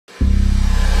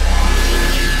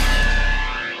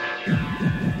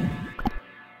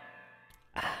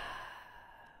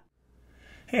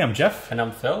Hey, I'm Jeff. And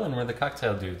I'm Phil, and we're the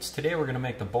Cocktail Dudes. Today we're going to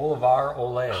make the Bulevar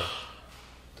Ole.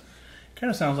 Kind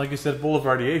of sounds like you said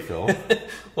Boulevardier, Phil.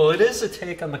 Well, it is a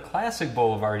take on the classic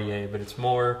Boulevardier, but it's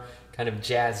more kind of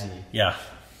jazzy. Yeah.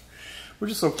 We're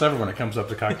just so clever when it comes up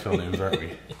to cocktail names, aren't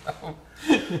we?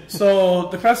 So,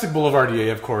 the classic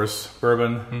Boulevardier, of course,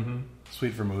 bourbon,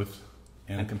 sweet vermouth,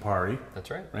 and Campari.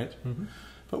 That's right. Right?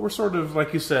 But we're sort of,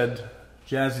 like you said,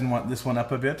 jazzing this one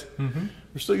up a bit.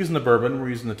 We're still using the bourbon. We're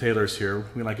using the Taylors here.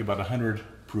 We like about 100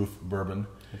 proof bourbon.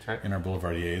 That's right. In our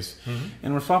Boulevardiers.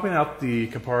 And we're swapping out the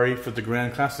Campari for the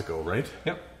Grand Classico, right?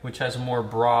 Yep. Which has a more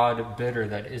broad bitter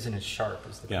that isn't as sharp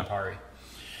as the Yeah. Campari.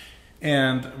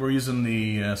 And we're using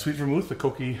the sweet vermouth, the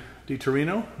Coqui di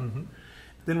Torino.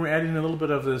 Then we're adding a little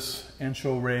bit of this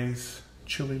Ancho Reyes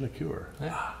Chile Liqueur.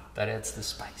 Yeah, that adds the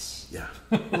spice. Yeah.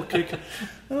 A little kick, a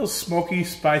little smoky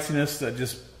spiciness that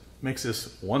just makes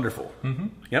this wonderful.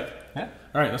 Yep. Yeah.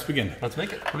 All right, let's begin. Let's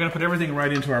make it. We're going to put everything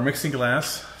right into our mixing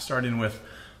glass, starting with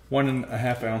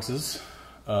 1.5 ounces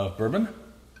of bourbon.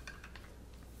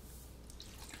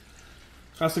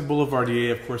 Classic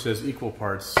Boulevardier, of course, has equal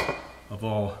parts of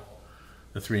all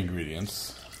the three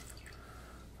ingredients.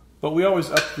 But we always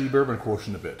up the bourbon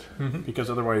quotient a bit, because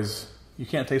otherwise you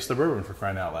can't taste the bourbon, for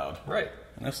crying out loud. Right.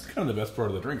 And that's kind of the best part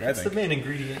of the drink, I That's think. the main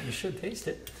ingredient. You should taste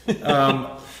it.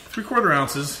 3/4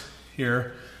 ounces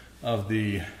here of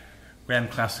the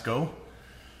Grand Classico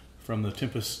from the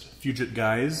Tempest Fugit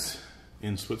guys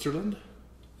in Switzerland.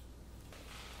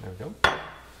 There we go.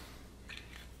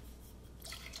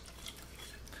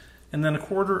 And then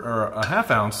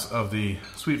 1/2 ounce of the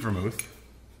sweet vermouth.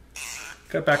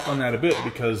 Cut back on that a bit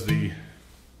because the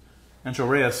Ancho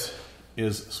Reyes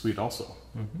is sweet also.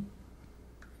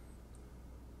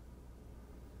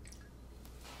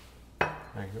 There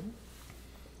you go.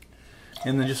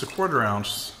 And then just 1/4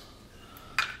 ounce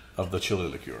of the chili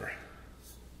liqueur.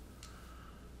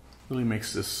 Really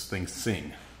makes this thing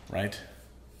sing, right?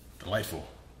 Delightful.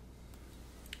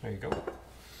 There you go.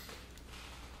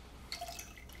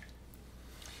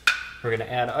 We're going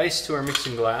to add ice to our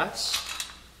mixing glass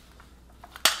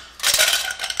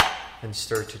and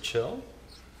stir to chill.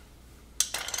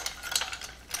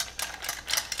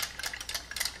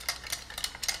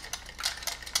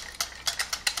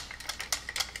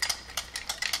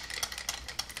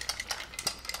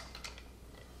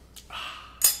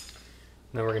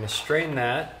 Now we're going to strain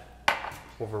that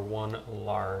over one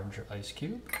large ice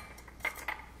cube.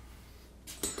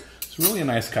 It's really a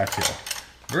nice cocktail.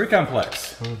 Very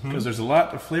complex, because there's a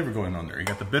lot of flavor going on there. You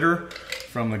got the bitter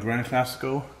from the Grand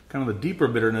Classico, kind of the deeper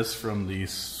bitterness from the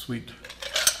sweet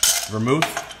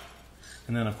vermouth,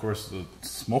 and then of course the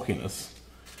smokiness,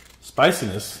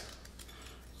 spiciness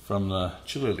from the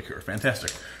chili liqueur.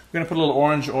 Fantastic. We're going to put a little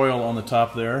orange oil on the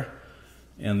top there,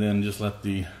 and then just let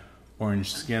the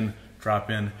orange skin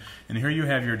drop in. And here you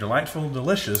have your delightful,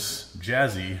 delicious,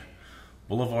 jazzy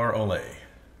Bulevar Ole.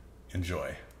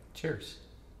 Enjoy. Cheers.